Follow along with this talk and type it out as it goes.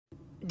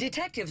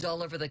Detectives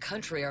all over the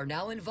country are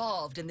now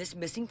involved in this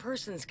missing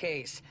persons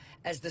case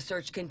as the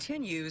search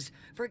continues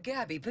for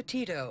Gabby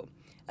Petito,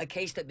 a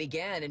case that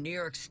began in New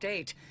York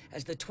State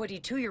as the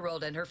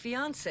 22-year-old and her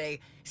fiancé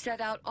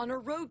set out on a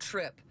road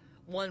trip,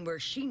 one where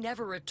she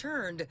never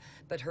returned,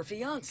 but her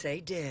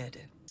fiancé did.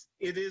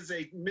 It is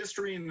a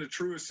mystery in the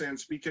truest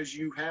sense because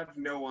you have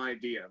no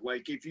idea.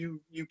 Like, if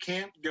you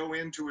can't go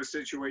into a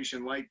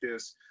situation like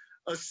this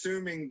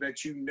assuming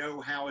that you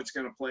know how it's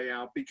going to play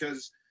out,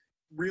 because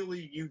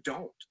really you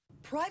don't.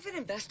 Private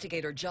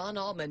investigator John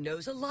Allman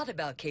knows a lot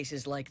about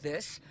cases like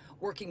this,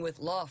 working with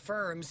law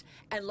firms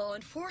and law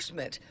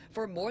enforcement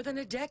for more than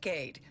a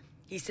decade.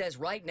 He says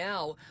right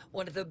now,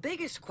 one of the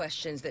biggest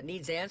questions that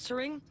needs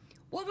answering,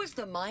 what was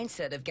the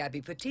mindset of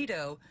Gabby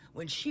Petito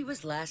when she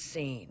was last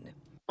seen?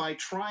 By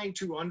trying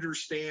to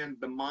understand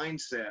the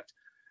mindset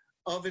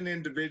of an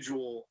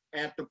individual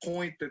at the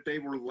point that they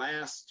were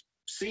last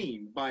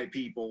seen by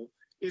people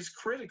is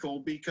critical,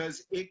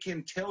 because it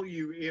can tell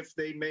you if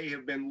they may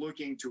have been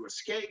looking to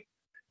escape,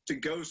 to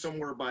go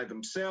somewhere by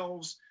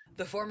themselves.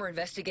 The former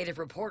investigative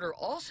reporter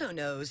also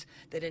knows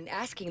that in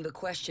asking the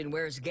question,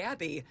 "Where's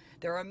Gabby?"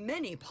 there are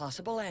many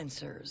possible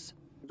answers.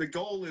 The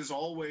goal is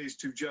always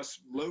to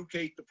just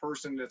locate the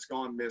person that's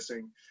gone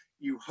missing.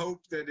 You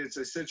hope that it's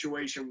a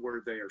situation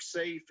where they are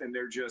safe and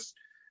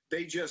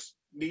they just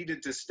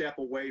needed to step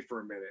away for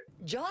a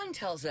minute. John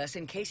tells us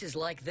in cases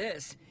like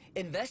this,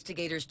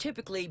 investigators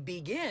typically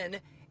begin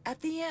at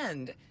the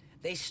end.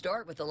 They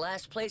start with the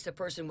last place a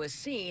person was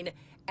seen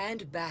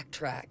and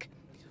backtrack.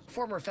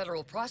 Former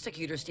federal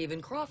prosecutor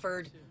Stephen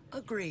Crawford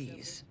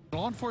agrees.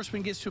 Law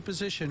enforcement gets to a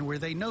position where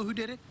they know who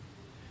did it,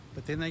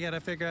 but then they got to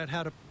figure out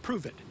how to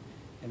prove it,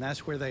 and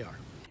that's where they are.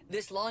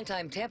 This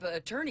longtime Tampa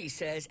attorney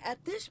says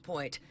at this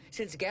point,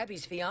 since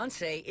Gabby's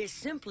fiancé is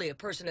simply a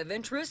person of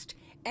interest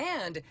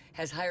and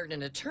has hired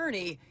an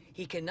attorney,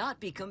 he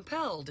cannot be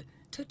compelled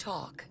to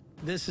talk.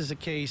 This is a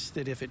case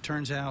that if it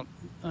turns out,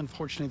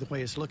 unfortunately, the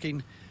way it's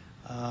looking,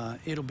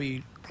 it'll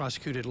be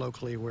prosecuted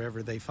locally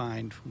wherever they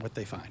find what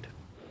they find.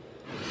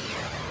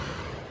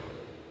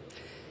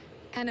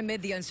 And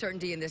amid the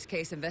uncertainty in this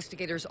case,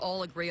 investigators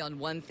all agree on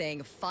one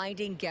thing: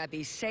 finding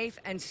Gabby safe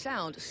and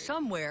sound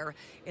somewhere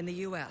in the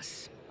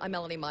U.S. I'm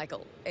Melanie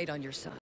Michael, 8 on your side.